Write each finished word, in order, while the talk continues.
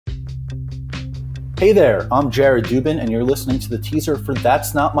Hey there, I'm Jared Dubin, and you're listening to the teaser for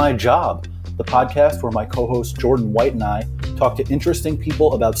That's Not My Job, the podcast where my co-host Jordan White and I talk to interesting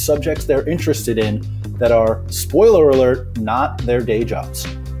people about subjects they're interested in that are, spoiler alert, not their day jobs.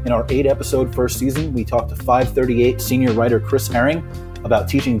 In our 8-episode first season, we talked to 538 senior writer Chris Herring about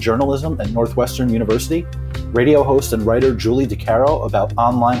teaching journalism at Northwestern University, radio host and writer Julie DeCaro about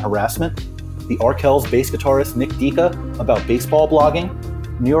online harassment, the Arkells bass guitarist Nick Dika about baseball blogging,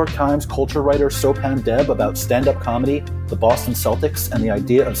 New York Times culture writer Sopan Deb about stand-up comedy, the Boston Celtics, and the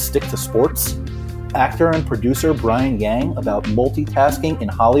idea of stick to sports, actor and producer Brian Yang about multitasking in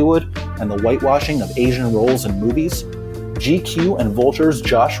Hollywood and the whitewashing of Asian roles in movies, GQ and Vulture's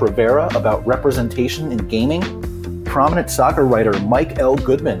Josh Rivera about representation in gaming, prominent soccer writer Mike L.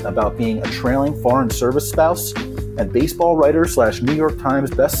 Goodman about being a trailing foreign service spouse, and baseball writer / New York Times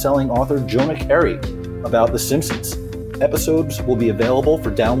best-selling author Jonah Carey about The Simpsons. Episodes will be available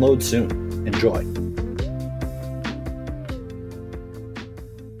for download soon. Enjoy.